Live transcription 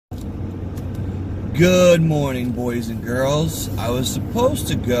Good morning, boys and girls. I was supposed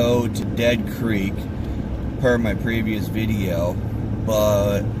to go to Dead Creek per my previous video,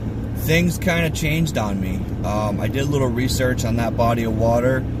 but things kind of changed on me. I did a little research on that body of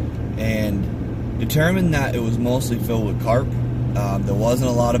water and determined that it was mostly filled with carp. There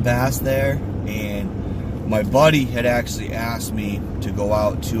wasn't a lot of bass there, and my buddy had actually asked me to go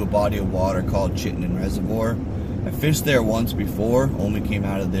out to a body of water called Chittenden Reservoir. I fished there once before, only came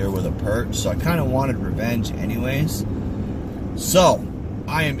out of there with a perch, so I kind of wanted revenge anyways. So,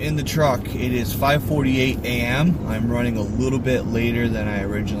 I am in the truck. It is 5:48 a.m. I'm running a little bit later than I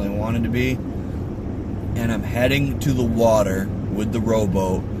originally wanted to be, and I'm heading to the water with the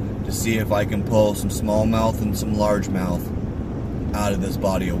rowboat to see if I can pull some smallmouth and some largemouth out of this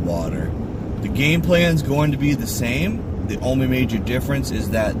body of water. The game plan is going to be the same. The only major difference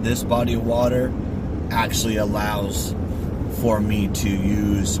is that this body of water actually allows for me to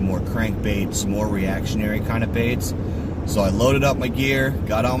use some more crankbaits, some more reactionary kind of baits. So I loaded up my gear,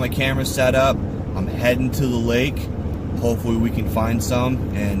 got all my cameras set up. I'm heading to the lake. Hopefully we can find some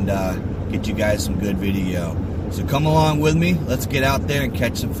and get you guys some good video. So come along with me. Let's get out there and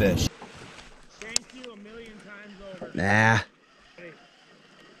catch some fish. Thank you a million times over. Nah.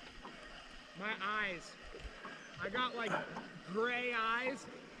 My eyes. I got like gray eyes.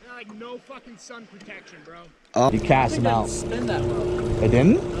 They're like no fucking sun protection, bro. Oh, you cast them out. Spin that well. It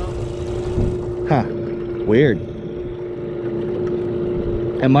didn't? No. Huh. Weird.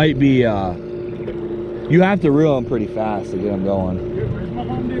 It might be, you have to reel them pretty fast to get them going. Dude, where's my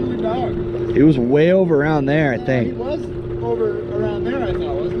home diddly dog? He was way over around there, I think. He was over around there, I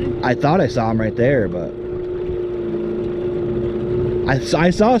thought, wasn't he? I thought I saw him right there, but I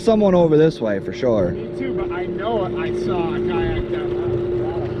saw someone over this way for sure. Me too, but I know I saw a kayak down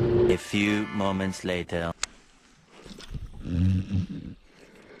there. A few moments later.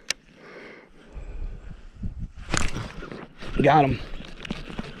 Got him.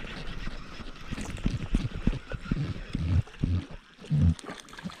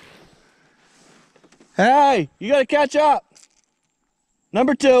 Hey, you gotta catch up.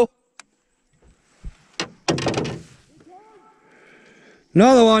 Number 2.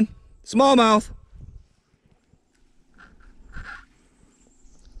 Another one. Smallmouth.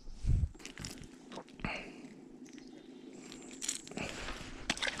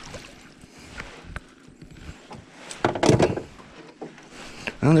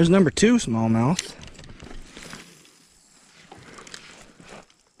 Well, there's number 2 smallmouth.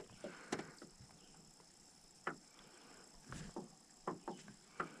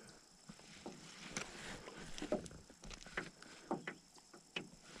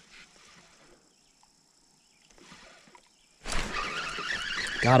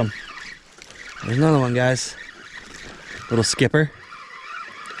 Got him. There's another one, guys. Little skipper.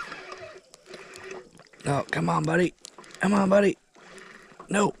 Oh, come on, buddy. Come on, buddy.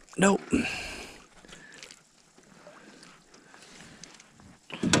 Nope, nope.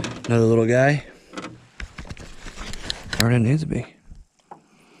 Another little guy. Where it needs to be.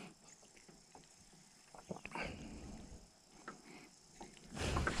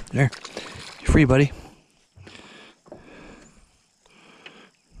 There. You're free, buddy.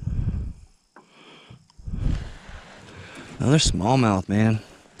 Another smallmouth, man.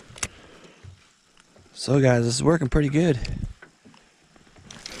 So guys, this is working pretty good.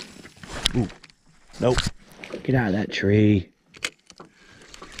 Ooh. Nope. Get out of that tree.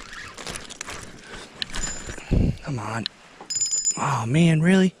 Come on. Oh man,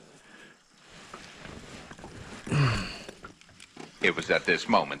 really? It was at this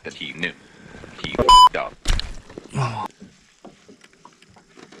moment that he knew. He f***ed up. Oh.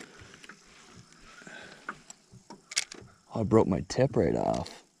 I broke my tip right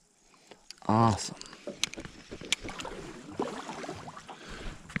off. Awesome.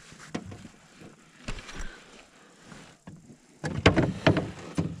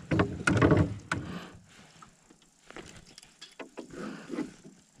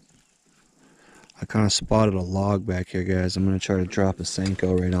 I kind of spotted a log back here, guys. I'm going to try to drop a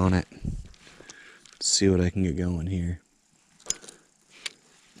Senko right on it. See what I can get going here.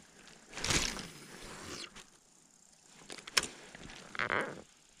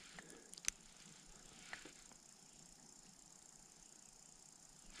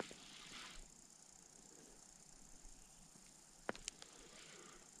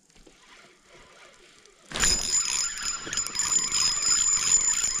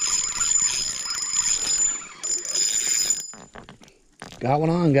 Got one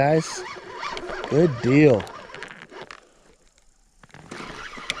on, guys. Good deal.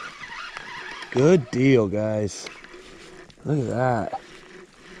 Good deal, guys. Look at that.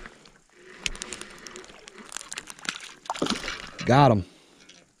 Got him.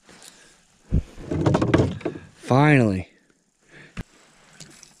 Finally.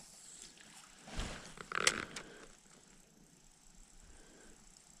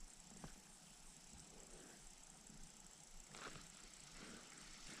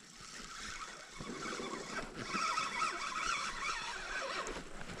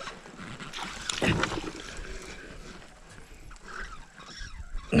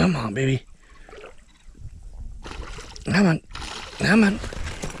 Come on, baby. Come on. Come on.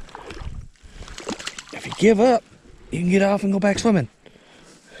 If you give up, you can get off and go back swimming.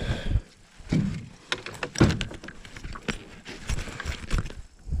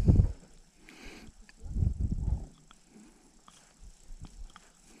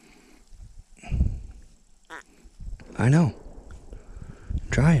 I know. I'm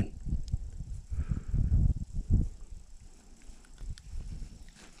trying.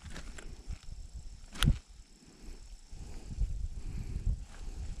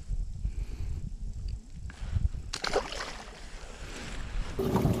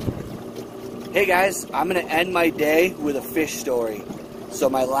 Hey guys, I'm gonna end my day with a fish story. So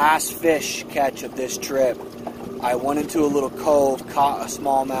my last fish catch of this trip, I went into a little cove, caught a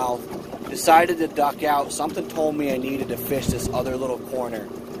smallmouth, decided to duck out. Something told me I needed to fish this other little corner.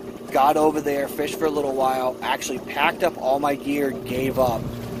 Got over there, fished for a little while, actually packed up all my gear, gave up.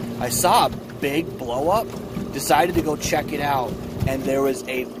 I saw a big blow up, decided to go check it out, and there was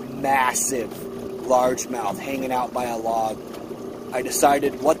a massive largemouth hanging out by a log. I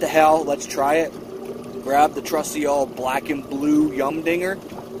decided, what the hell, let's try it. Grabbed the trusty old black and blue Yum Dinger,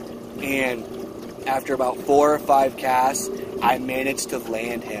 and after about 4 or 5 casts, I managed to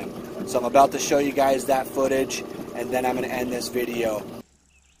land him. So I'm about to show you guys that footage, and then I'm going to end this video.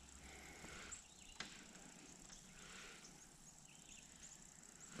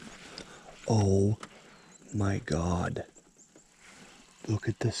 Oh my God. Look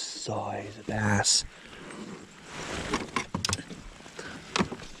at the size of bass.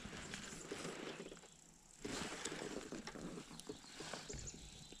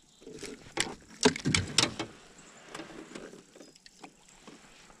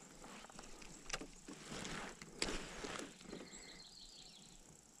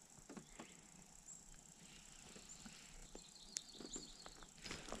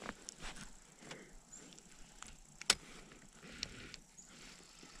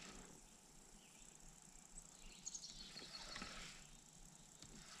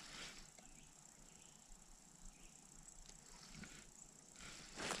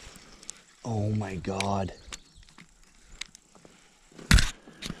 Oh my God.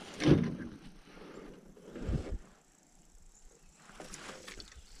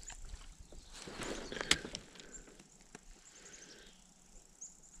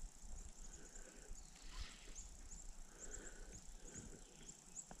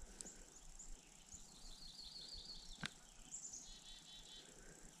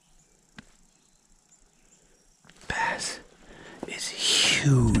 Bass is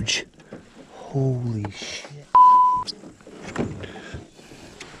huge. Holy shit.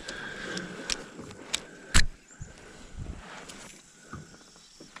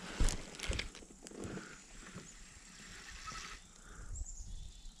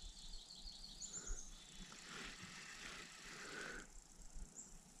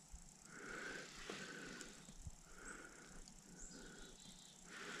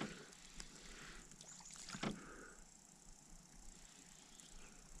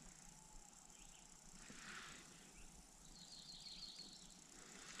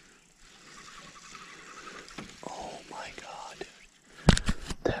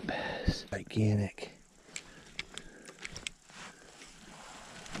 Gigantic.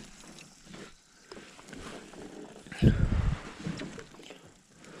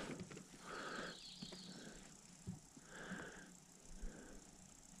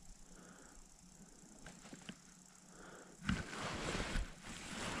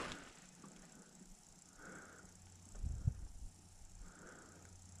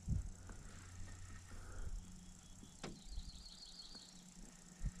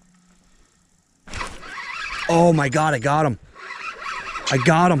 Oh my God, I got him. I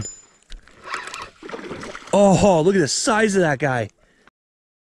got him. Oh, look at the size of that guy.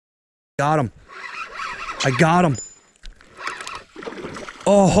 Got him. I got him.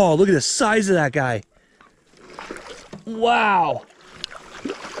 Oh, look at the size of that guy. Wow.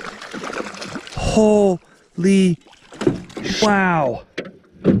 Holy wow.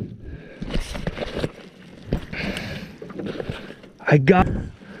 I got.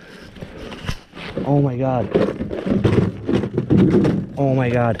 Oh my God. Oh my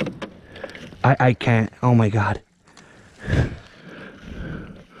God. I can't. Oh my God.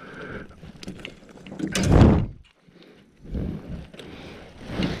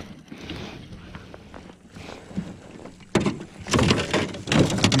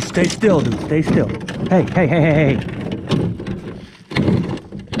 Stay still, dude. Stay still. Hey, hey, hey, hey, hey.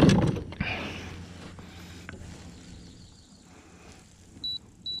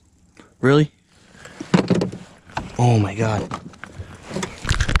 Really? Oh my God.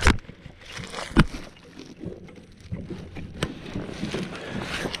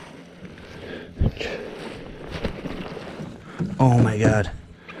 Oh my God.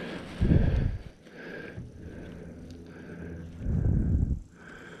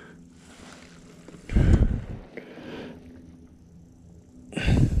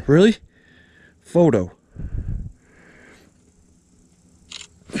 Really? Photo.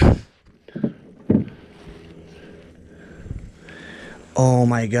 Oh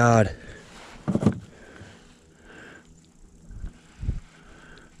my God.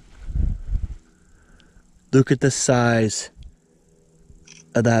 Look at the size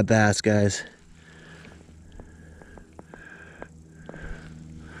of that bass, guys.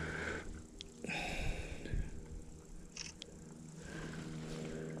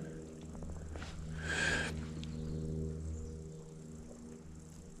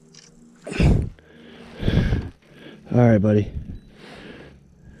 All right, buddy.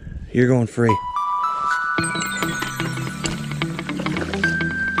 You're going free.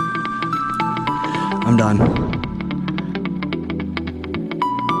 I'm done.